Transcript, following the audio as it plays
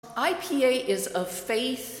IPA is a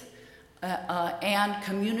faith and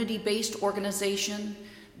community-based organization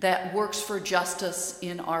that works for justice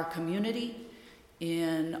in our community,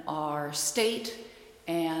 in our state,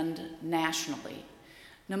 and nationally.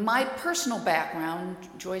 Now, my personal background,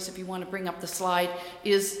 Joyce, if you want to bring up the slide,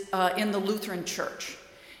 is in the Lutheran Church.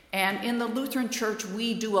 And in the Lutheran Church,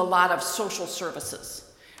 we do a lot of social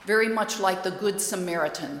services, very much like the Good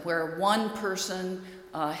Samaritan, where one person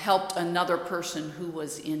helped another person who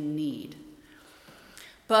was in need.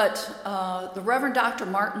 But the Reverend Dr.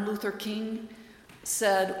 Martin Luther King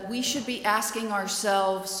said we should be asking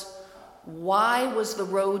ourselves, why was the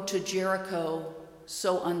road to Jericho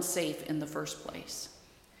so unsafe in the first place?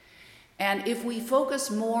 And if we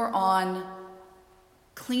focus more on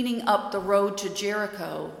cleaning up the road to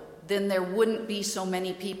Jericho, then there wouldn't be so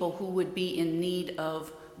many people who would be in need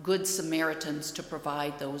of good Samaritans to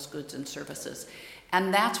provide those goods and services.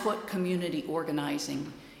 And that's what community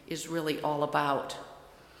organizing is really all about.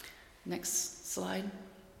 Next slide.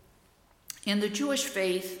 In the Jewish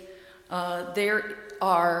faith, there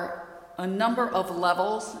are a number of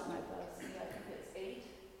levels. I think it's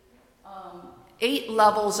 8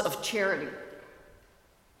 levels of charity.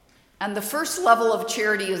 And the first level of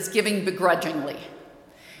charity is giving begrudgingly.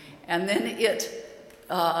 And then it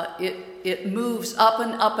moves up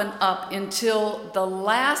and up and up until the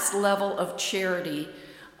last level of charity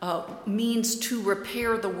means to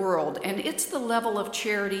repair the world. And it's the level of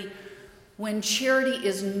charity when charity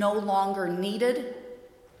is no longer needed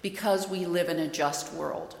because we live in a just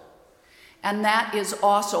world. And that is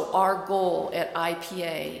also our goal at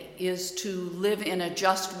IPA, is to live in a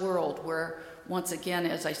just world where, once again,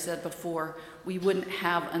 as I said before, we wouldn't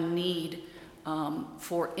have a need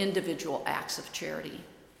for individual acts of charity.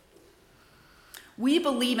 We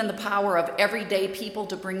believe in the power of everyday people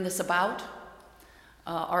to bring this about.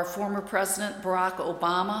 Our former president, Barack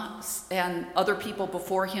Obama, and other people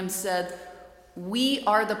before him said, "We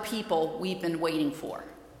are the people we've been waiting for."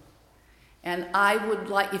 And I would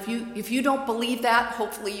like, if you don't believe that,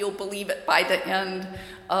 hopefully you'll believe it by the end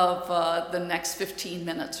of the next 15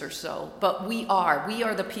 minutes or so. But we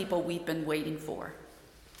are the people we've been waiting for.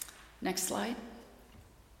 Next slide.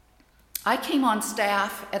 I came on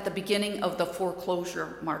staff at the beginning of the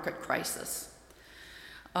foreclosure market crisis.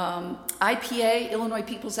 IPA, Illinois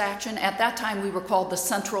People's Action, at that time we were called the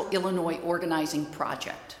Central Illinois Organizing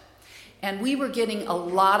Project. And we were getting a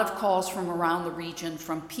lot of calls from around the region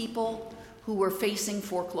from people who were facing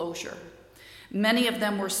foreclosure. Many of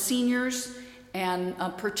them were seniors, and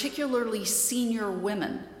particularly senior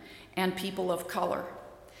women and people of color.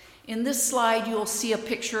 In this slide, you'll see a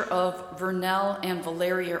picture of Vernell and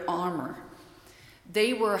Valeria Armour.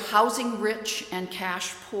 They were housing rich and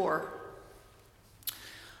cash poor.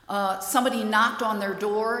 Somebody knocked on their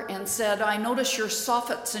door and said, "I notice your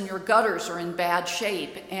soffits and your gutters are in bad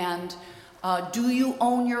shape, and do you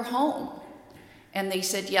own your home?" And they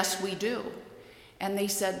said, "Yes, we do." And they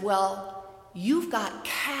said, "Well, you've got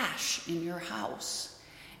cash in your house,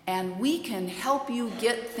 and we can help you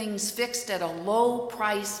get things fixed at a low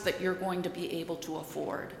price that you're going to be able to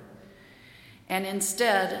afford." And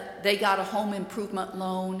instead, they got a home improvement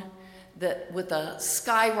loan that with a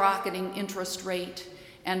skyrocketing interest rate,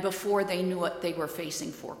 and before they knew it, they were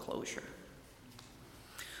facing foreclosure.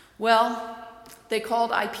 Well, they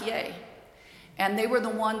called IPA, and they were the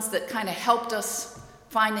ones that kind of helped us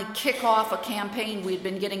finally kick off a campaign. We'd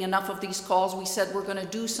been getting enough of these calls. We said, we're going to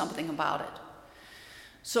do something about it.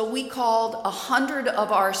 So we called 100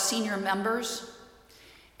 of our senior members,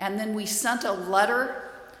 and then we sent a letter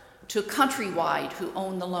to Countrywide, who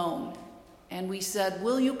owned the loan. And we said,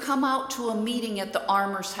 "Will you come out to a meeting at the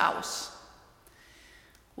Armour's house?"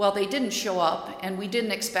 Well, they didn't show up, and we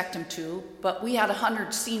didn't expect them to, but we had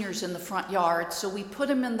 100 seniors in the front yard, so we put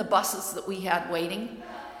them in the buses that we had waiting,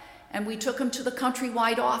 and we took them to the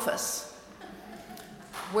Countrywide office,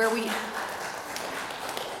 where we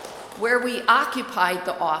occupied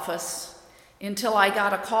the office until I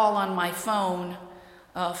got a call on my phone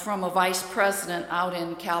from a vice president out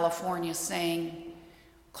in California saying,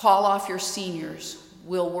 "Call off your seniors,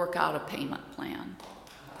 we'll work out a payment plan."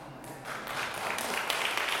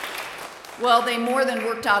 Well, they more than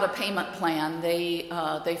worked out a payment plan.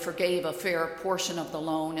 They forgave a fair portion of the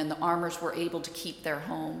loan, and the Armours were able to keep their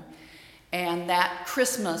home. And that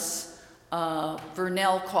Christmas,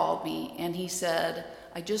 Vernell called me, and he said,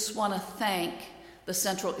 "I just want to thank the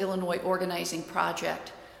Central Illinois Organizing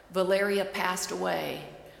Project. Valeria passed away,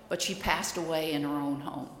 but she passed away in her own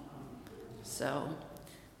home." So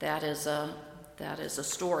that is a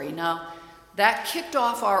story. Now, that kicked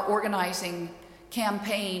off our organizing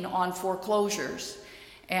campaign on foreclosures.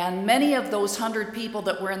 And many of those 100 people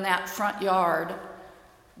that were in that front yard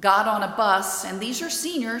got on a bus, and these are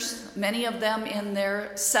seniors, many of them in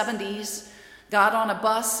their 70s, got on a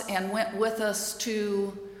bus and went with us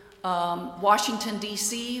to Washington,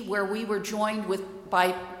 D.C., where we were joined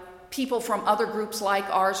by people from other groups like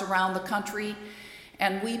ours around the country.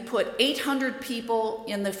 And we put 800 people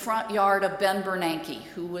in the front yard of Ben Bernanke,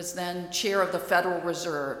 who was then chair of the Federal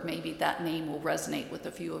Reserve. Maybe that name will resonate with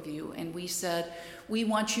a few of you. And we said, we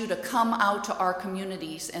want you to come out to our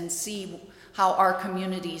communities and see how our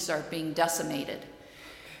communities are being decimated.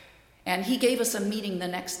 And he gave us a meeting the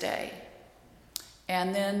next day.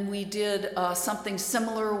 And then we did something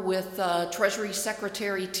similar with Treasury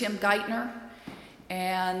Secretary Tim Geithner.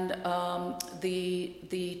 And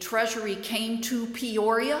the Treasury came to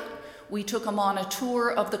Peoria. We took them on a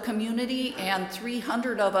tour of the community, and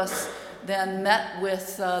 300 of us then met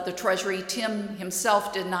with the Treasury. Tim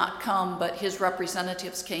himself did not come, but his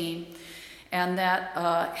representatives came. And that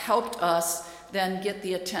helped us then get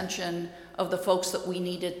the attention of the folks that we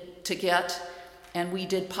needed to get. And we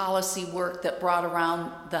did policy work that brought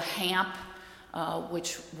around the HAMP,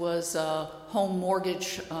 which was a home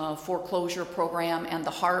mortgage foreclosure program, and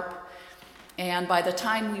the HARP. And by the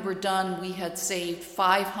time we were done, we had saved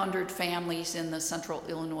 500 families in the central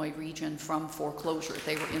Illinois region from foreclosure.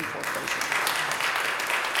 They were in foreclosure.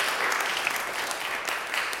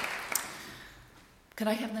 Could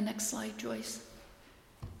I have the next slide, Joyce?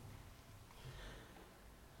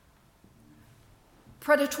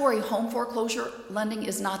 Predatory home foreclosure lending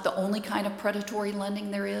is not the only kind of predatory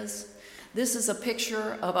lending there is. This is a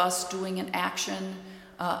picture of us doing an action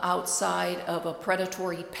outside of a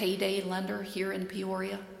predatory payday lender here in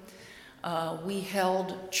Peoria. We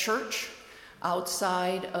held church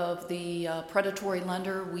outside of the predatory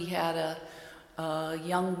lender. We had a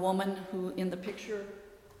young woman who in the picture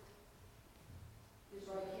is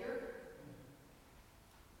right here.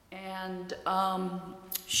 And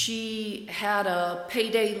she had a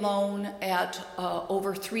payday loan at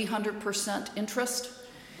over 300% interest.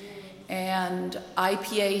 And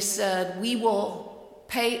IPA said, we will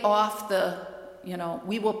pay off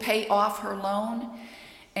her loan,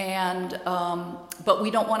 and but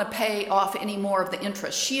we don't want to pay off any more of the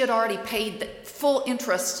interest. She had already paid the full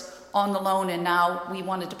interest on the loan, and now we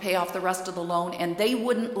wanted to pay off the rest of the loan, and they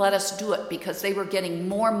wouldn't let us do it because they were getting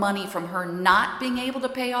more money from her not being able to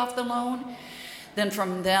pay off the loan than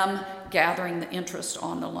from them gathering the interest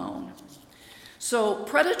on the loan. So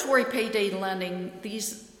predatory payday lending,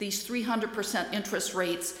 these 300% interest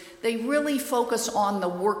rates, they really focus on the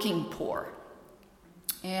working poor.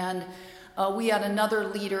 And we had another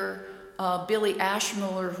leader, Billy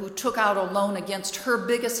Ashmuller, who took out a loan against her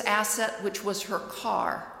biggest asset, which was her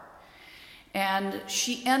car. And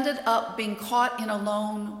she ended up being caught in a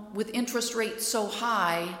loan with interest rates so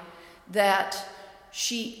high that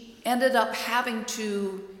she ended up having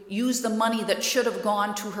to use the money that should have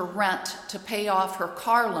gone to her rent to pay off her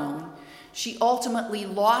car loan. She ultimately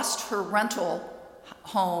lost her rental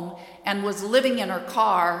home and was living in her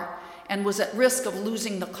car and was at risk of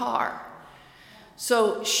losing the car.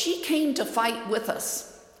 So she came to fight with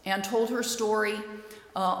us and told her story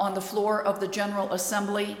on the floor of the General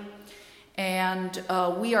Assembly. And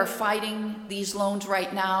we are fighting these loans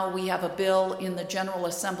right now. We have a bill in the General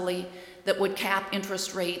Assembly that would cap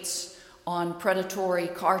interest rates on predatory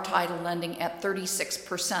car title lending at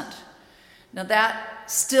 36%. Now that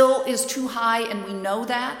still is too high, and we know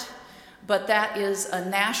that, but that is a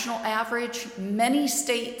national average. Many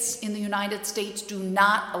states in the United States do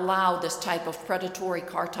not allow this type of predatory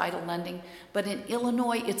car title lending, but in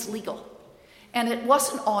Illinois it's legal. And it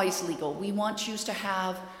wasn't always legal. We once used to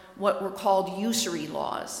have what were called usury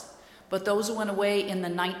laws, but those went away in the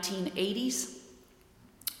 1980s.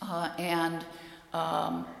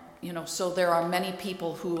 So there are many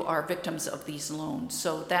people who are victims of these loans.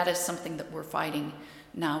 So that is something that we're fighting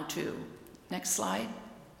now too. Next slide.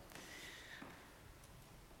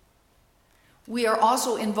 We are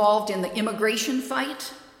also involved in the immigration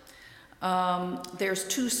fight. There's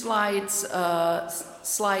two slides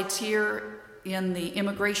here. In the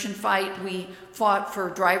immigration fight, we fought for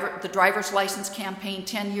the driver's license campaign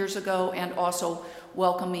 10 years ago, and also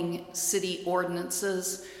welcoming city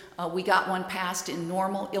ordinances. We got one passed in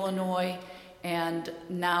Normal, Illinois, and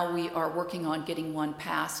now we are working on getting one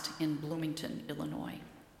passed in Bloomington, Illinois.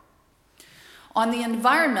 On the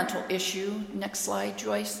environmental issue, next slide,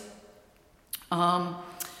 Joyce.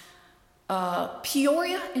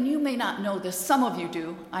 Peoria, and you may not know this, some of you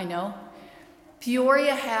do, I know.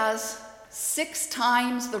 Peoria has 6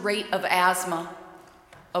 times the rate of asthma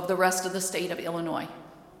of the rest of the state of Illinois.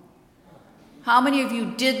 How many of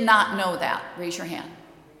you did not know that? Raise your hand.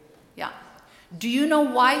 Yeah. Do you know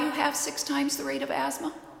why you have 6 times the rate of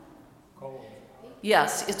asthma? Coal.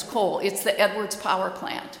 Yes, it's coal. It's the Edwards power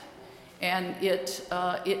plant. And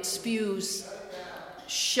it spews,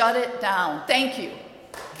 shut it down. Thank you.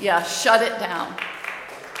 Yeah, shut it down.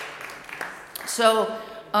 So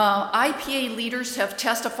IPA leaders have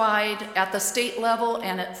testified at the state level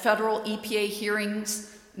and at federal EPA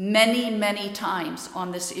hearings many, many times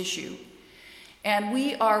on this issue. And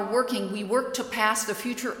we worked to pass the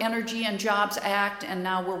Future Energy and Jobs Act, and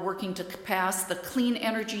now we're working to pass the Clean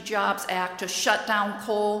Energy Jobs Act to shut down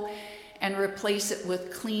coal and replace it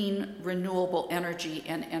with clean, renewable energy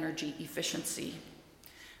and energy efficiency.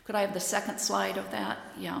 Could I have the second slide of that?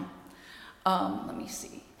 Yeah. Let me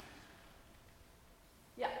see.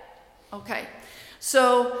 Yeah. Okay.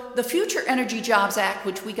 So the Future Energy Jobs Act,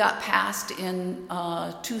 which we got passed in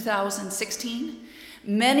 2016,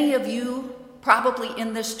 many of you probably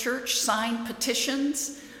in this church signed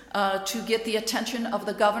petitions to get the attention of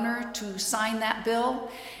the governor to sign that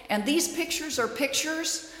bill. And these pictures are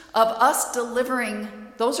pictures of us delivering,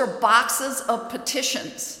 those are boxes of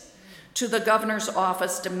petitions to the governor's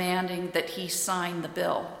office demanding that he sign the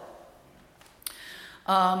bill.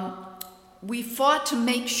 We fought to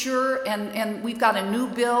make sure, and we've got a new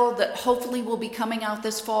bill that hopefully will be coming out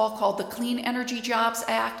this fall called the Clean Energy Jobs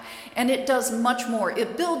Act, and it does much more.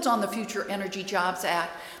 It builds on the Future Energy Jobs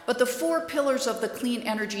Act, but the 4 pillars of the Clean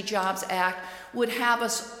Energy Jobs Act would have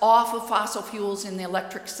us off of fossil fuels in the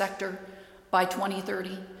electric sector by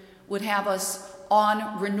 2030, would have us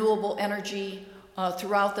on renewable energy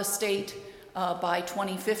throughout the state by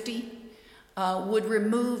 2050, would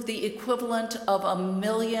remove the equivalent of 1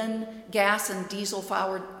 million gas and diesel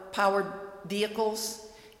powered vehicles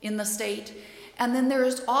in the state. And then there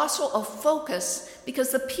is also a focus,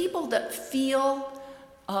 because the people that feel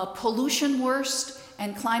pollution worst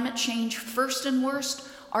and climate change first and worst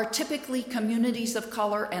are typically communities of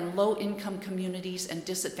color and low-income communities and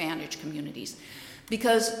disadvantaged communities.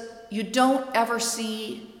 Because you don't ever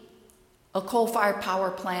see a coal-fired power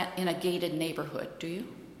plant in a gated neighborhood, do you?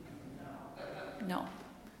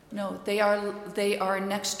 No, they are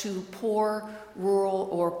next to poor rural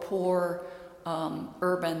or poor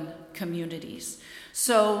urban communities.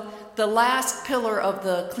 So the last pillar of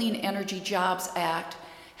the Clean Energy Jobs Act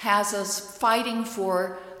has us fighting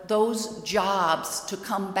for those jobs to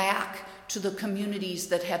come back to the communities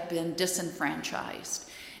that have been disenfranchised,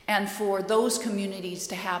 and for those communities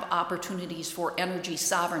to have opportunities for energy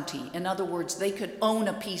sovereignty. In other words, they could own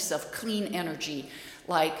a piece of clean energy,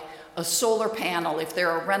 like a solar panel, if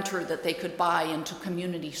they're a renter, that they could buy into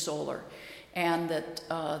community solar, and that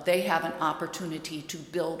they have an opportunity to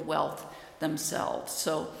build wealth themselves.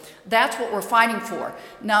 So that's what we're fighting for.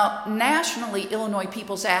 Now, nationally, Illinois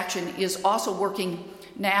People's Action is also working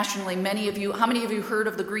nationally. How many of you heard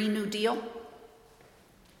of the Green New Deal?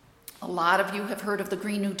 A lot of you have heard of the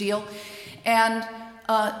Green New Deal. And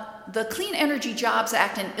the Clean Energy Jobs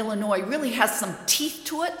Act in Illinois really has some teeth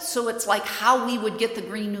to it, so it's like how we would get the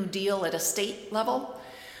Green New Deal at a state level.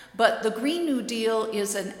 But the Green New Deal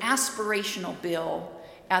is an aspirational bill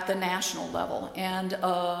at the national level. And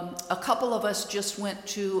a couple of us just went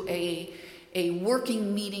to a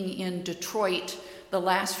working meeting in Detroit the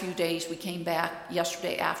last few days. We came back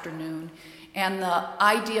yesterday afternoon. And the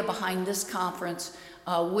idea behind this conference,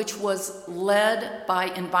 which was led by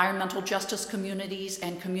environmental justice communities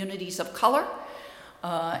and communities of color.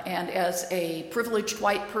 And as a privileged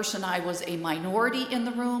white person, I was a minority in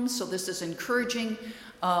the room, so this is encouraging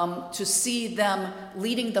to see them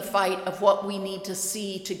leading the fight of what we need to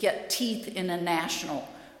see to get teeth in a national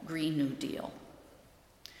Green New Deal.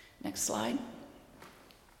 Next slide.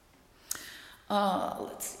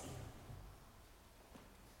 Let's see.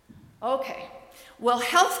 Okay. Well,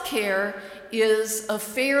 healthcare is a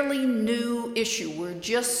fairly new issue. We're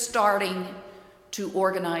just starting to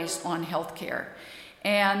organize on healthcare.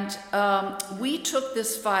 And we took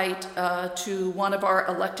this fight to one of our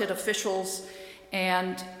elected officials.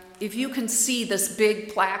 And if you can see this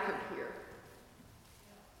big placard here,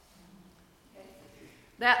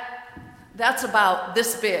 that's about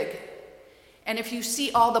this big. And if you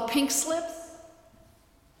see all the pink slips,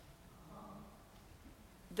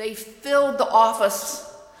 they filled the office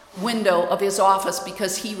window of his office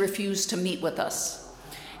because he refused to meet with us.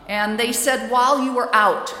 And they said, while you were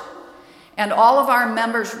out, and all of our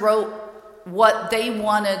members wrote what they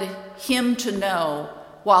wanted him to know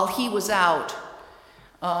while he was out.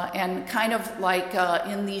 And kind of like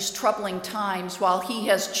in these troubling times, while he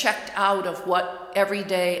has checked out of what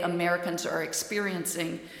everyday Americans are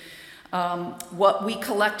experiencing, what we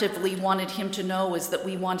collectively wanted him to know is that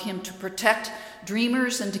we want him to protect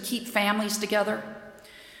dreamers and to keep families together,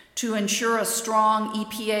 to ensure a strong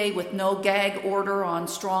EPA with no gag order on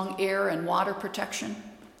strong air and water protection,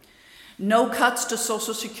 no cuts to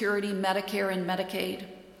Social Security, Medicare, and Medicaid,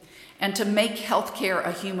 and to make health care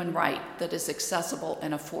a human right that is accessible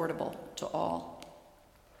and affordable to all.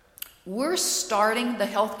 We're starting the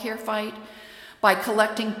healthcare fight by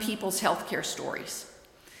collecting people's healthcare stories,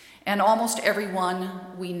 and almost everyone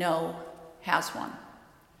we know has one.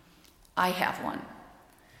 I have one.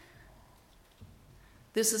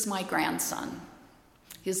 This is my grandson.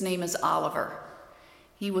 His name is Oliver.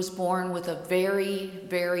 He was born with a very,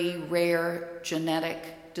 very rare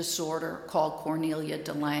genetic disorder called Cornelia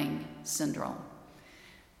de Lange syndrome.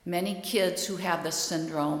 Many kids who have this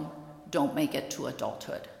syndrome don't make it to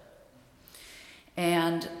adulthood.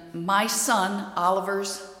 And my son,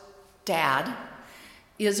 Oliver's dad,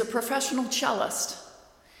 is a professional cellist,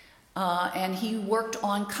 and he worked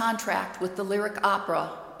on contract with the Lyric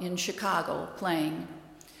Opera in Chicago playing.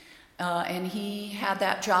 And he had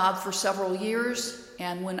that job for several years,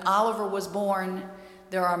 and when Oliver was born,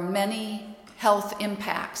 there are many health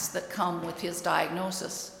impacts that come with his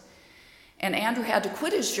diagnosis. And Andrew had to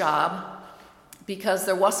quit his job because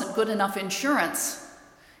there wasn't good enough insurance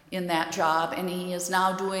in that job, and he is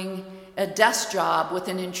now doing a desk job with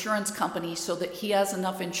an insurance company so that he has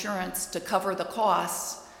enough insurance to cover the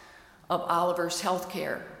costs of Oliver's health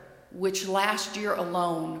care, which last year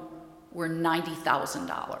alone were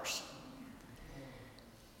 $90,000.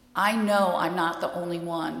 I know I'm not the only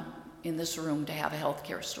one in this room to have a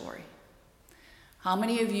healthcare story. How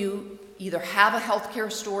many of you either have a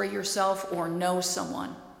healthcare story yourself or know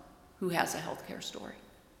someone who has a healthcare story?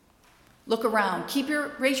 Look around.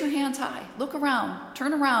 Raise your hands high. Look around.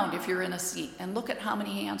 Turn around if you're in a seat and look at how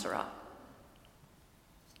many hands are up.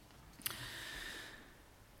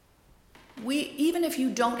 Even if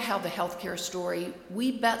you don't have the healthcare story,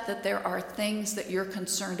 we bet that there are things that you're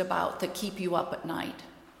concerned about that keep you up at night.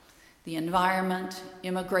 The environment,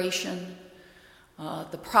 immigration,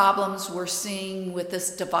 the problems we're seeing with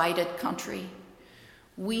this divided country.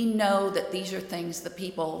 We know that these are things that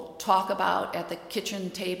people talk about at the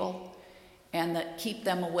kitchen table and that keep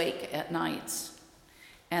them awake at nights.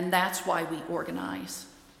 And that's why we organize.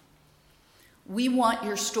 We want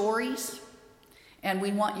your stories, and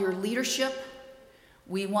we want your leadership.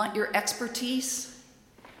 We want your expertise.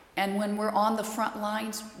 And when we're on the front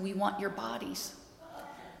lines, we want your bodies.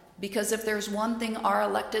 Because if there's one thing our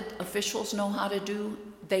elected officials know how to do,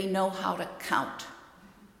 they know how to count.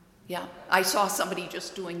 Yeah, I saw somebody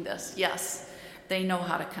just doing this. Yes, they know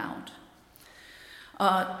how to count.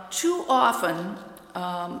 Too often,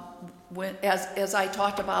 as I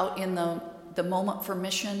talked about in the Moment for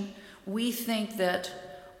Mission, we think that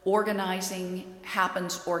organizing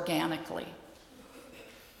happens organically.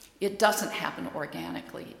 It doesn't happen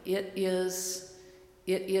organically. It is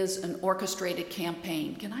an orchestrated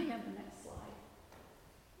campaign. Can I have the next slide?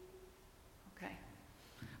 Okay.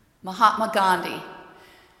 Mahatma Gandhi.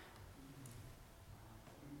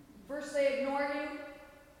 First they ignore you,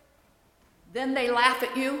 then they laugh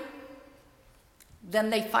at you, then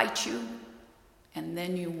they fight you, and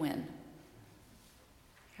then you win.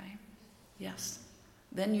 Okay? Yes.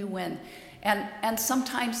 Then you win. And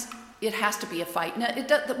sometimes it has to be a fight. Now,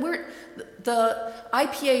 the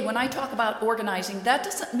IPA, when I talk about organizing, that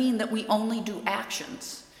doesn't mean that we only do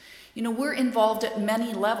actions. You know, we're involved at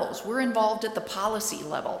many levels. We're involved at the policy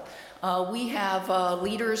level. We have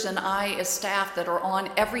leaders and I as staff that are on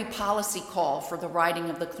every policy call for the writing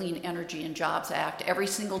of the Clean Energy and Jobs Act. Every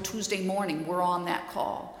single Tuesday morning, we're on that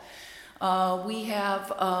call. We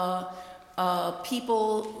have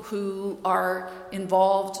people who are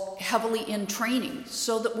involved heavily in training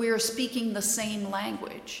so that we're speaking the same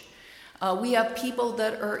language. We have people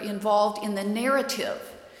that are involved in the narrative.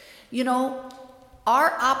 You know,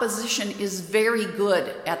 our opposition is very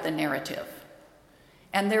good at the narrative.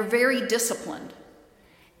 And they're very disciplined.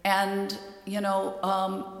 And, you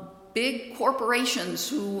know, big corporations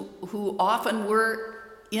who often we're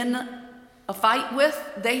in a fight with,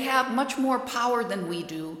 they have much more power than we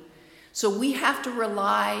do. So we have to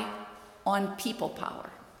rely on people power.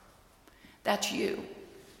 That's you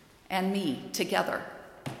and me together,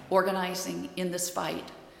 organizing in this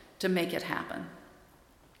fight to make it happen.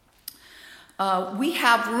 We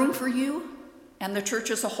have room for you and the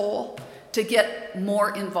church as a whole to get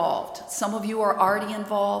more involved. Some of you are already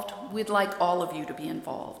involved. We'd like all of you to be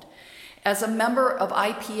involved. As a member of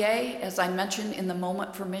IPA, as I mentioned in the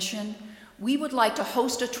Moment for Mission, we would like to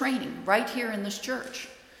host a training right here in this church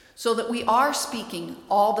so that we are speaking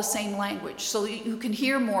all the same language, so that you can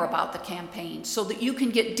hear more about the campaign, so that you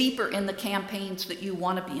can get deeper in the campaigns that you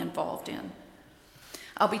want to be involved in.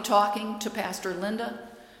 I'll be talking to Pastor Linda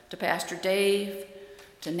to Pastor Dave,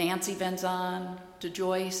 to Nancy Venzon, to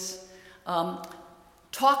Joyce.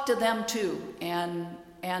 Talk to them too, and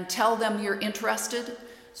tell them you're interested,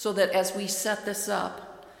 so that as we set this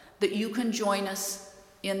up, that you can join us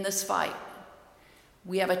in this fight.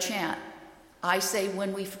 We have a chant. I say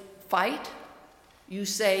when we fight, you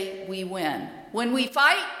say we win. When we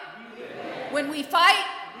fight, we win. When we fight,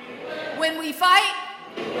 we win. When we fight,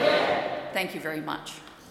 we win. Thank you very much.